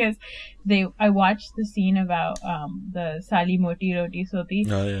that because I watched the scene about the Sali Moti Roti Soti.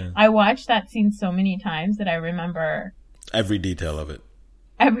 Oh yeah. I watched that scene so many times that I remember every detail of it.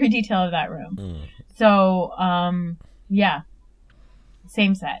 Every detail of that room. So, yeah.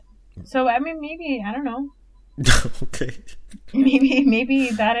 Same set. So I mean maybe, I don't know. Okay. Maybe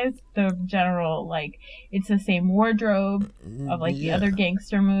that is the general, like, it's the same wardrobe of like the other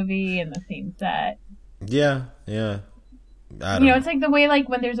gangster movie and the same set. Yeah. It's like the way like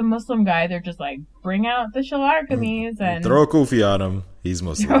when there's a Muslim guy, they're just like bring out the shalwar kameez and throw a kufi on him. He's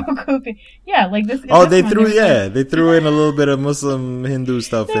Muslim. Yeah, like this. They threw in a little bit of Muslim Hindu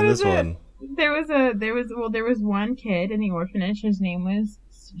stuff in this one. There was one kid in the orphanage. His name was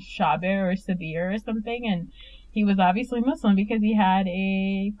Shabir or Sabir or something, and he was obviously Muslim because he had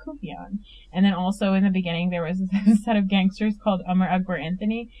a kufi on. And then also in the beginning there was a set of gangsters called Amar Akbar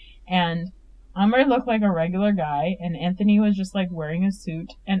Anthony, and Amr looked like a regular guy, and Anthony was just like wearing a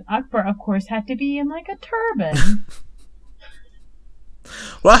suit, and Akbar, of course, had to be in like a turban.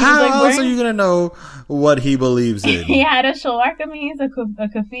 Well, how else are you gonna know what he believes in? He had a shalwar kameez, a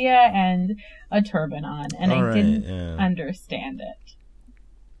kafia, and a turban on, and I didn't understand it.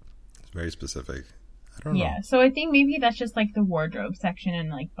 It's very specific. I don't know. Yeah, so I think maybe that's just like the wardrobe section in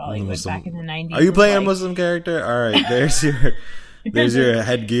like Bollywood back in the 90s. Are you playing a Muslim character? All right, there's your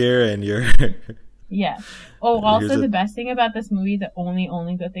headgear and your... Yeah. Oh, also the best thing about this movie, the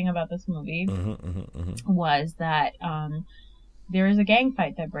only good thing about this movie was that there is a gang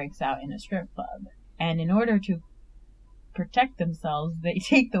fight that breaks out in a strip club. And in order to protect themselves, they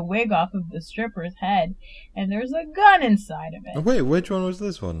take the wig off of the stripper's head, and there's a gun inside of it. Wait, which one was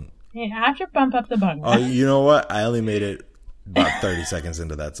this one? And after Bump Up the Bungalow. Oh, you know what? I only made it about 30 seconds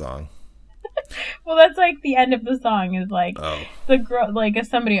into that song. Well, that's like the end of the song is like the girl, like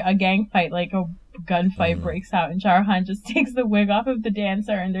a gang fight, like a gunfight breaks out, and Shah Rukh Khan just takes the wig off of the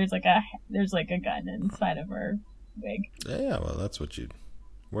dancer, and there's like a gun inside of her wig. Yeah, well, that's what you.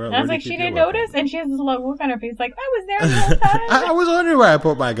 I was like, she didn't notice, and she has this look on her face, like I was there the whole time. I was wondering where I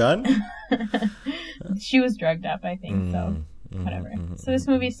put my gun. She was drugged up, I think. So whatever. So this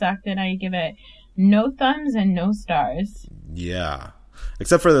movie sucked, and I give it no thumbs and no stars. Yeah,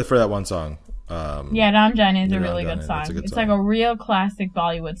 except for that one song. Ram Jaane is a really good song. It's like a real classic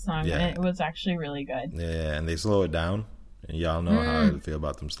Bollywood song, and it was actually really good. Yeah, and they slow it down. And y'all know how I feel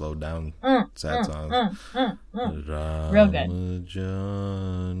about them slowed down sad songs. Real good.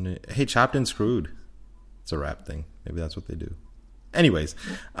 Jaane. Hey, Chopped and Screwed. It's a rap thing. Maybe that's what they do. Anyways,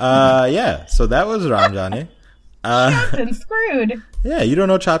 so that was Ram Jaane. Chopped and Screwed. Yeah, you don't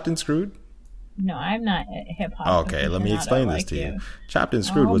know Chopped and Screwed? No, I'm not hip hop. Okay, let me explain this to you. Chopped and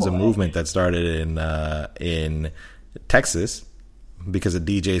Screwed was a movement that started in Texas because of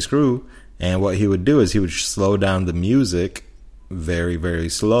DJ Screw, and what he would do is he would slow down the music very, very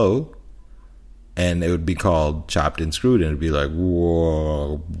slow, and it would be called Chopped and Screwed, and it'd be like,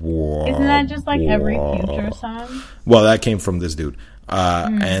 whoa, whoa. Isn't that just like whoa. every Future song? Well, that came from this dude.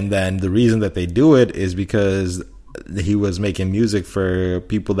 And then the reason that they do it is because he was making music for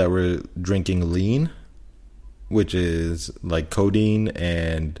people that were drinking lean, which is like codeine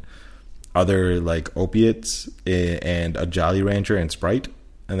and other like opiates and a Jolly Rancher and Sprite.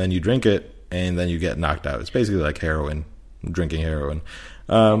 And then you drink it and then you get knocked out. It's basically like heroin, drinking heroin.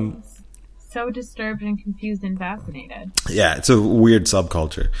 So disturbed and confused and fascinated. Yeah, it's a weird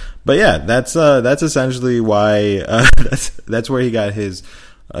subculture. But yeah, that's essentially why that's where he got his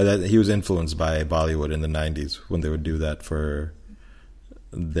that he was influenced by Bollywood in the 90s when they would do that for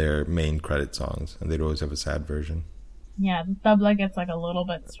their main credit songs, and they'd always have a sad version. Yeah, the tabla gets like a little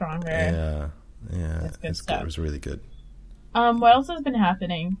bit stronger. Yeah, It's good stuff. It was really good. What else has been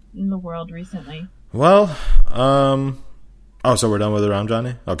happening in the world recently? Well, oh, so we're done with the Ram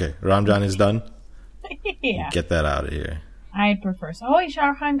Jaane? Okay, Ram Jaane is done. Yeah. Get that out of here. I'd prefer. So, Shah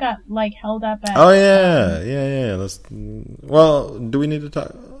Rukh Khan got like held up at. Oh yeah. Well, do we need to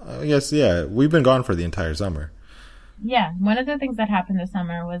talk? I guess yeah. We've been gone for the entire summer. Yeah, one of the things that happened this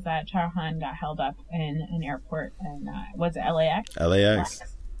summer was that Shah Rukh Khan got held up in an airport in was it LAX? LAX.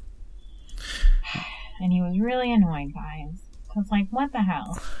 And he was really annoyed, guys. Cause like, what the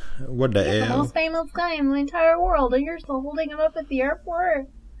hell? What the He's the hell? most famous guy in the entire world, and you're still holding him up at the airport?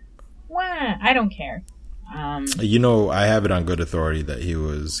 Why? I don't care. You know, I have it on good authority that he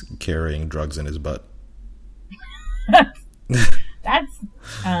was carrying drugs in his butt.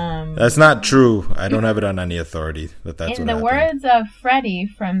 That's not true. I don't have it on any authority that's what happened. In the words of Freddie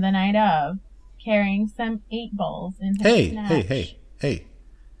from The Night Of, carrying some 8 balls in his snatch. Hey.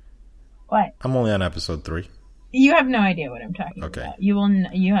 What? I'm only on episode 3. You have no idea what I'm talking about. You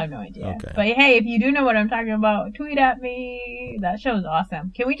have no idea. Okay. But hey, if you do know what I'm talking about, tweet at me. That show's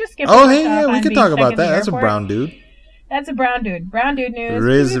awesome. Can we just skip? Oh, hey, yeah, we could talk about that. That's a brown dude. That's a brown dude. Brown dude news.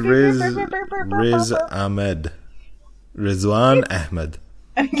 Riz Ahmed. Rizwan Ahmed.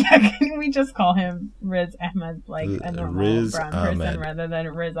 Yeah, can we just call him Riz Ahmed, like a normal Riz brown Ahmed. person, rather than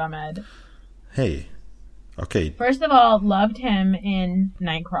Riz Ahmed? Hey. Okay. First of all, loved him in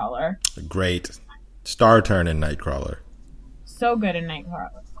Nightcrawler. Great. Star turn in Nightcrawler. So good in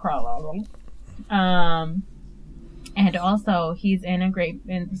Nightcrawler. And also he's in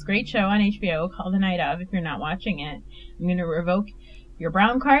this great show on HBO called The Night Of. If you're not watching it, I'm going to revoke your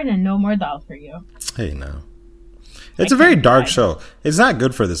brown card and no more doll for you. Hey, no. It's a very dark show. It's not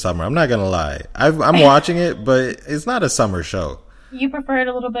good for the summer. I'm not going to lie. I'm watching it, but it's not a summer show. You prefer it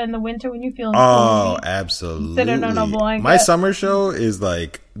a little bit in the winter when you feel absolutely. Sitting on a blanket. My summer show is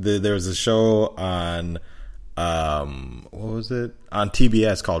like there was a show on what was it on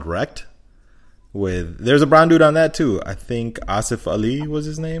TBS called Wrecked. There's a brown dude on that too. I think Asif Ali was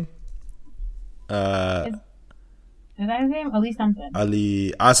his name. Is that his name? Ali something.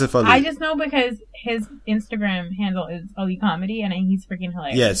 Asif Ali. I just know because his Instagram handle is Ali Comedy, and he's freaking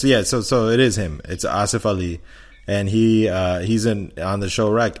hilarious. So it is him. It's Asif Ali. And he's on the show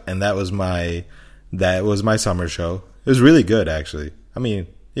Wrecked, and that was my summer show. It was really good, actually. I mean,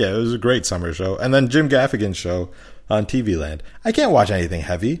 yeah, it was a great summer show. And then Jim Gaffigan's show on TV Land. I can't watch anything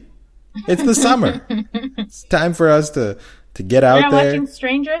heavy. It's the summer. It's time for us to get out there. You're not watching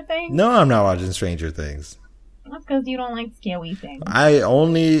Stranger Things? No, I'm not watching Stranger Things. That's because you don't like scary things.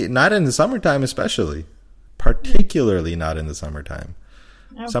 Not in the summertime, especially. Particularly not in the summertime.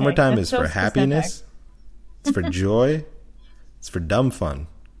 Okay, summertime is for happiness. It's for joy. It's for dumb fun.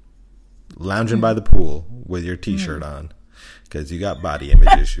 Lounging by the pool with your t-shirt on. Because you got body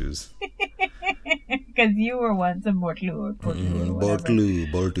image issues. Because you were once a Bortlu.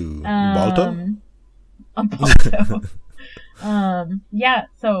 Bortlu. Balto? Yeah,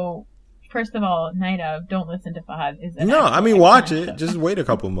 so first of all, Night Of, don't listen to Fahad. Watch it. Just wait a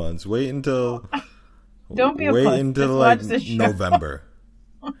couple months. Wait until... Don't be a Wait puss. until November.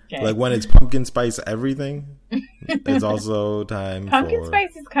 Okay. Like when it's pumpkin spice everything, it's also time pumpkin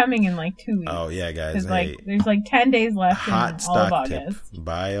spice is coming in like 2 weeks. Oh yeah, guys. Hey, there's like 10 days left in all of stock tip. August.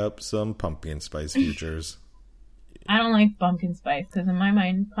 Buy up some pumpkin spice futures. I don't like pumpkin spice because in my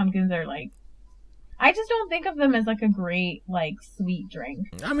mind, pumpkins are like, I just don't think of them as like a great like sweet drink.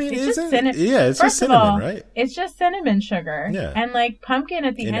 I mean, it's just cinnamon. Yeah, it's just cinnamon, right? It's just cinnamon sugar. Yeah. And like pumpkin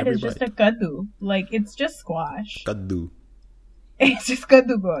at the end is just a kaddu. Like it's just squash. Kaddu. It's just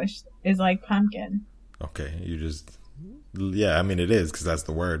kaddu gosh. Is like pumpkin. Okay, yeah, I mean it is because that's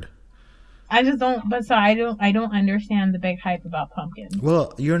the word. I just don't. But so I don't understand the big hype about pumpkin.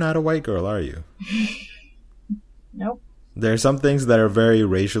 Well, you're not a white girl, are you? Nope. There are some things that are very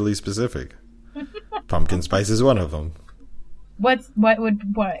racially specific. Pumpkin spice is one of them. What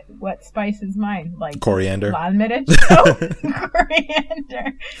spice is mine? Like coriander. Coriander.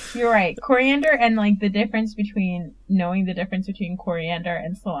 You're right. Coriander, and like knowing the difference between coriander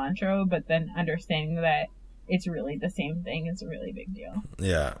and cilantro, but then understanding that it's really the same thing is a really big deal.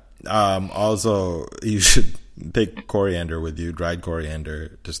 Yeah. Also, you should take coriander with you, dried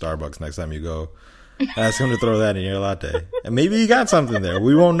coriander, to Starbucks next time you go. Ask him to throw that in your latte. And maybe you got something there.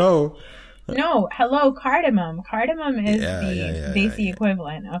 We won't know. No, hello, cardamom. Cardamom is the Desi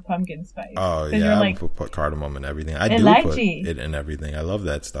equivalent of pumpkin spice. Oh, yeah, I would put cardamom in everything. I do put it in everything. I love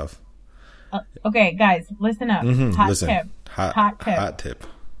that stuff. Okay, guys, listen up. Hot tip. Hot tip.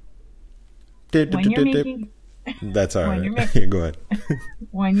 When you're making... That's all right. Go ahead.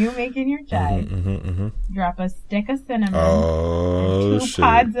 When you're making your chai, drop a stick of cinnamon and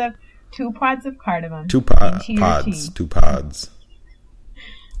two pods of cardamom. Two pods.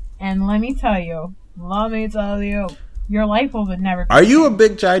 And let me tell you, your life will never be. Are you a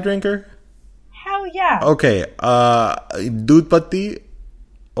big chai drinker? Hell yeah. Okay. Doodh patti,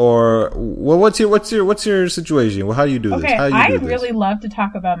 or what's your situation? Well, how do you do this? Okay, I really love to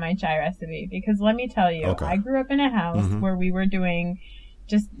talk about my chai recipe because let me tell you, I grew up in a house where we were doing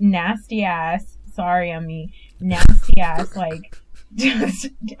just nasty ass, like just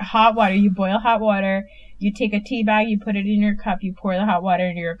hot water. You boil hot water. You take a tea bag, you put it in your cup, you pour the hot water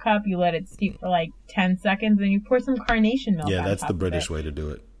into your cup, you let it steep for like 10 seconds, and you pour some carnation milk on top. Yeah, that's the British way to do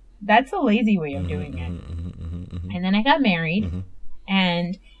it. That's a lazy way of doing it. And then I got married,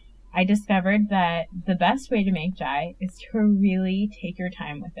 and I discovered that the best way to make chai is to really take your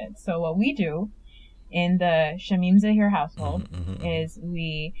time with it. So what we do in the Shamim Zahir household is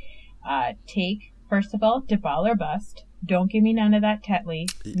we take, first of all, dibal or bust. Don't give me none of that tetli.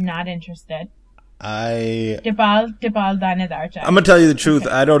 Not interested. Dibal danedar chai. I'm gonna tell you the truth.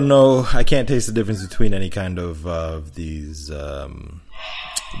 Okay. I don't know. I can't taste the difference between any kind of these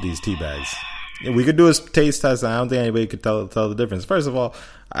tea bags. We could do a taste test. I don't think anybody could tell the difference. First of all,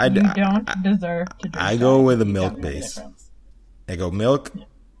 you don't deserve to drink. I go with a milk base. I go milk,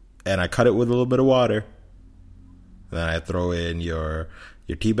 and I cut it with a little bit of water. Then I throw in your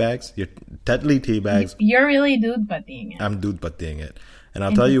tea bags, your tetli tea bags. You're really doodh pattiing it. I'm doodh pattiing it, and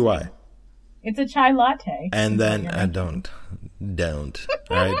I'll tell you why. It's a chai latte. And then I don't. All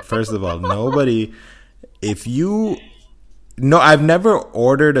right. First of all, nobody. I've never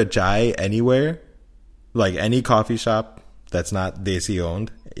ordered a chai anywhere, like any coffee shop that's not Desi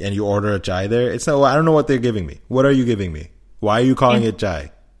owned, and you order a chai there. It's no. I don't know what they're giving me. What are you giving me? Why are you calling it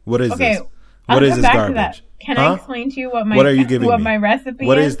chai? What is this? What is this garbage? Can I explain to you what my my recipe is?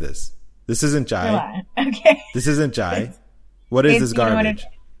 What is this? This isn't chai. Okay. This isn't chai. What is this garbage?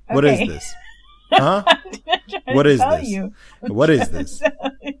 What is this? Huh? What is this? What is this?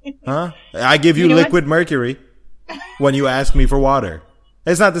 Huh? I give you liquid mercury when you ask me for water.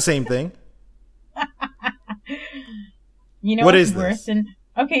 It's not the same thing. You know what's worse than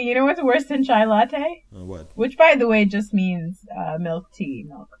you know what's worse than chai latte? What? Which, by the way, just means milk.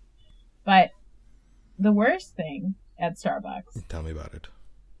 But the worst thing at Starbucks. Tell me about it.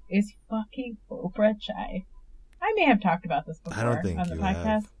 Is fucking Oprah chai. I may have talked about this before I don't think on the you podcast,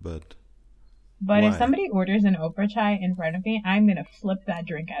 have, but why? If somebody orders an Oprah chai in front of me, I'm gonna flip that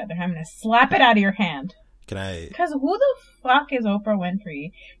drink out of there. I'm gonna slap it out of your hand. Can I? Because who the fuck is Oprah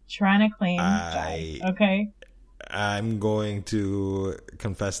Winfrey trying to claim chai? Okay. I'm going to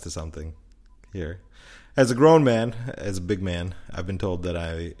confess to something here. As a grown man, as a big man, I've been told that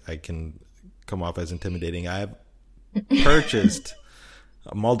I can come off as intimidating. I've purchased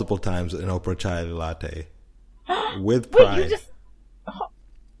multiple times an Oprah chai latte with pride. Wait, you just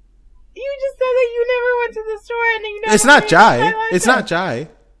said that you never went to the store and you never. It's not chai. It's not chai.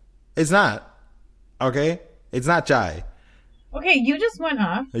 It's not. Okay? It's not chai. Okay, you just went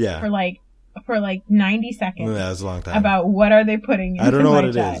off for like 90 seconds. Yeah, that's a long time. About what are they putting in I don't know what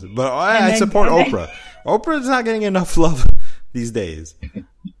it is. But I support Oprah. Oprah's not getting enough love these days.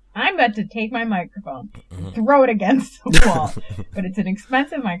 I'm about to take my microphone, throw it against the wall. But it's an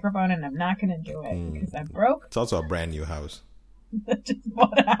expensive microphone and I'm not going to do it because I'm broke. It's also a brand new house. I just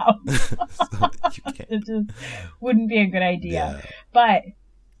bought a house. So it just wouldn't be a good idea. Yeah. But,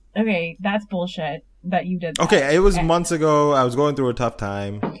 okay, that's bullshit that you did that. Okay, it was months ago. I was going through a tough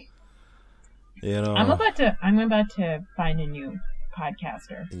time. You know, I'm about to find a new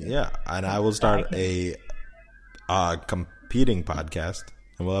podcaster. Yeah, and I will start a competing podcast,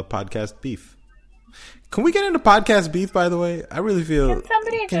 and we'll have podcast beef. Can we get into podcast beef? By the way, I really feel.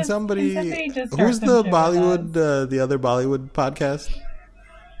 Can somebody just who's the Bollywood? The other Bollywood podcast?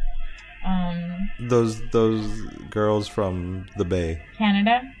 Those girls from the Bay.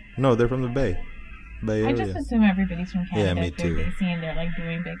 Canada? No, they're from the Bay. Bay I Area. just assume everybody's from Canada. Yeah, me if they're too. Desi and they're like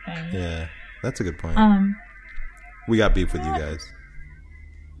doing big things. Yeah, that's a good point. We got beef with you guys.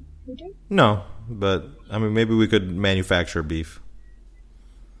 We do? No, but I mean, maybe we could manufacture beef.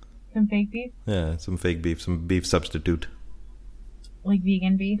 Some fake beef? Yeah, some fake beef, some beef substitute. Like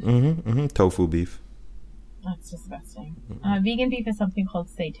vegan beef? Tofu beef. That's disgusting. Vegan beef is something called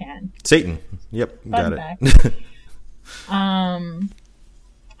seitan. Satan. Yep, Fun got fact. it.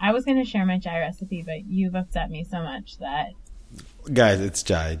 I was going to share my chai recipe, but you've upset me so much that... Guys, it's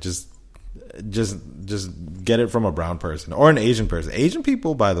chai. Just get it from a brown person or an Asian person. Asian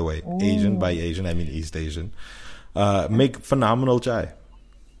people, by the way. Ooh. Asian, by Asian, I mean East Asian. Make phenomenal chai.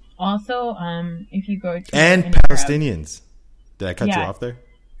 Also, if you go to... And Palestinians. Did I cut you off there?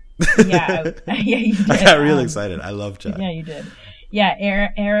 Yeah, you did. I got really excited. I love chai. Yeah, you did. Yeah,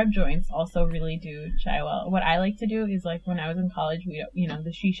 Arab joints also really do chai well. What I like to do is, like, when I was in college,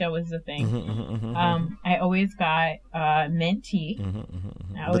 the shisha was the thing. I always got mint tea.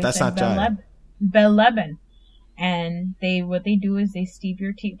 But that's not chai. Beleban. And what they do is they steep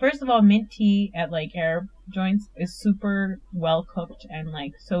your tea. First of all, mint tea at like Arab joints is super well cooked and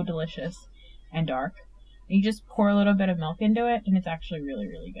like so delicious and dark. You just pour a little bit of milk into it, and it's actually really,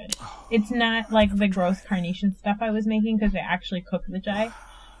 really good. It's not like the gross carnation stuff I was making because they actually cook the chai.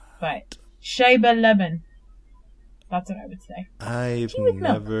 But chai beleban. That's what I would say. I've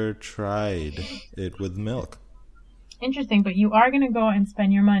never tried it with milk. Interesting, but you are going to go and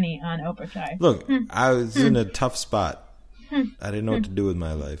spend your money on Oprah chai. Look, I was in a tough spot. I didn't know what to do with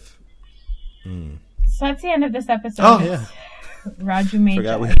my life. So that's the end of this episode. Oh, yeah. Raju made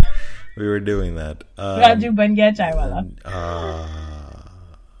Forgot chai. We were doing that. Raju ban gaya chai wala.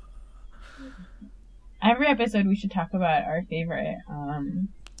 Every episode we should talk about our favorite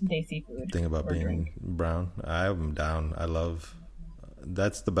desi food. Thing about being drink. Brown. I'm down.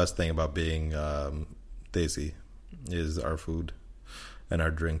 That's the best thing about being desi is our food and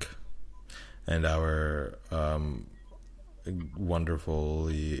our drink and our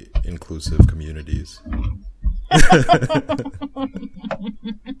wonderfully inclusive communities.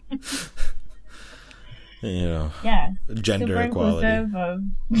 Gender super equality. Inclusive of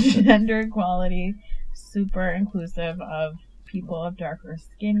gender equality, super inclusive of people of darker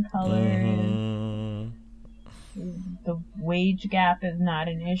skin colors. The wage gap is not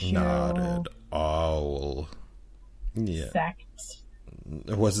an issue. Not at all. Yeah. Sect.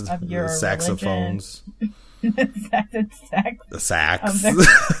 Was it the saxophones? The sax.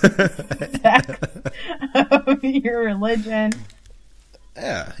 Of your religion.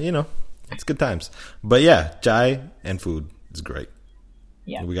 Yeah, it's good times. But yeah, chai and food is great.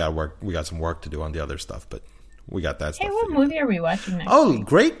 Yeah. We got some work to do on the other stuff, but we got that stuff. Hey, what movie are we watching next week?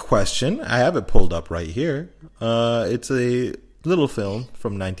 Great question. I have it pulled up right here. It's a little film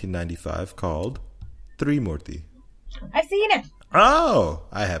from 1995 called Trimurti. I've seen it. Oh,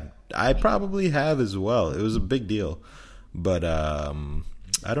 I have. I probably have as well. It was a big deal, but I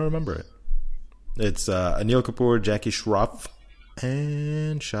don't remember it. It's Anil Kapoor, Jackie Shroff,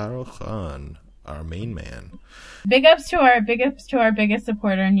 and Shah Rukh Khan, our main man. Big ups to our biggest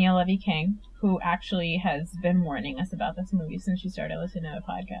supporter, Neil Levy King, who actually has been warning us about this movie since she started listening to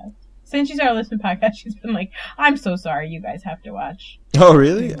the podcast. Since she started listening to the podcast, she's been like, "I'm so sorry, you guys have to watch." Oh,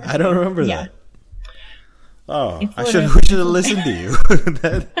 really? I don't remember that. Oh, we should have listened to you.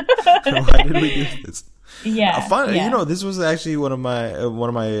 Why did we do this? Yeah, this was actually one of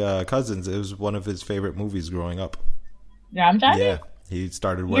my cousins. It was one of his favorite movies growing up. Ram Jaane? Yeah, he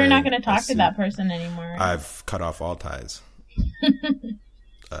started wearing. You're not going to talk to that person anymore. I've cut off all ties.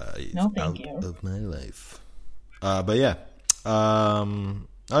 No, thank you. Of my life. But yeah. Oh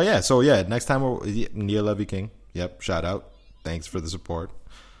yeah. So yeah, next time Neil Levy King. Yep. Shout out. Thanks for the support.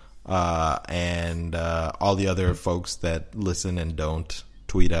 And all the other folks that listen and don't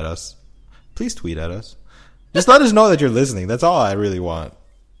tweet at us. Please tweet at us. Just let us know that you're listening. That's all I really want.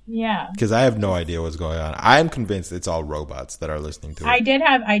 Yeah. Because I have no idea what's going on. I'm convinced it's all robots that are listening to it.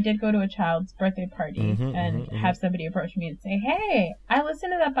 I did go to a child's birthday party and have somebody approach me and say, "Hey, I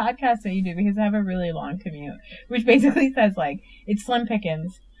listened to that podcast that you do because I have a really long commute," which basically says like it's slim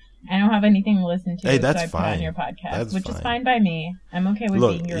pickings. I don't have anything to listen to, hey, that's so I fine. put on your podcast, That's which fine. is fine by me. I'm okay with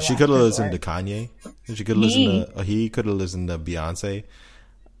being your she could have listened to Kanye. She could listen to. He could have listened to Beyonce.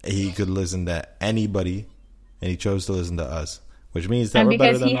 He could listen to anybody, and he chose to listen to us, which means that we're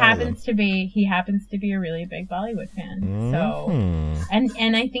better than he happens to be a really big Bollywood fan. So,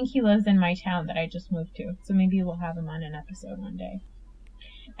 and I think he lives in my town that I just moved to. So maybe we'll have him on an episode one day.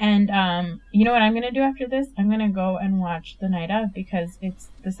 And you know what I'm going to do after this? I'm going to go and watch The Night Of because it's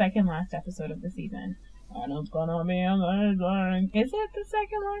the second last episode of the season. And it's going to be amazing. Is it the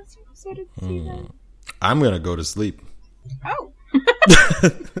second last episode of the season? I'm going to go to sleep. Oh.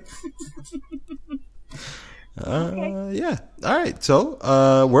 Yeah. All right. So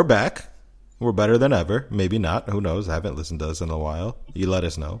we're back. We're better than ever. Maybe not. Who knows? I haven't listened to us in a while. You let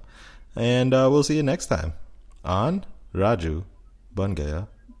us know. And we'll see you next time on Raju Ban Gaya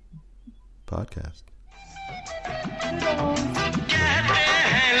podcast. कहते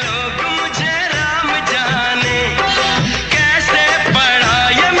हैं लोग मुझे राम जाने, कैसे पढ़ा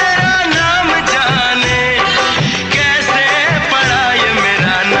ये मेरा नाम जाने, कैसे पढ़ा ये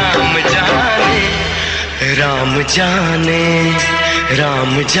मेरा नाम जाने, राम जाने,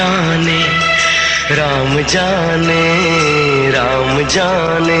 राम जाने, राम जाने, राम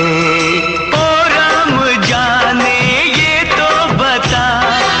जाने, ओ राम जाने ये तो बता,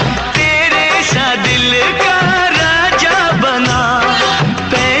 तेरे सा दिल का राजा बना,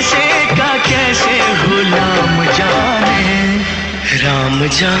 पैसे का कैसे गुलाम जाने, राम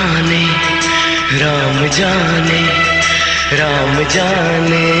जाने, राम जाने, राम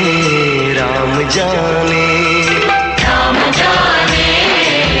जाने, राम जाने, राम जाने,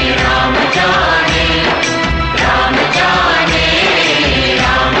 राम जाने.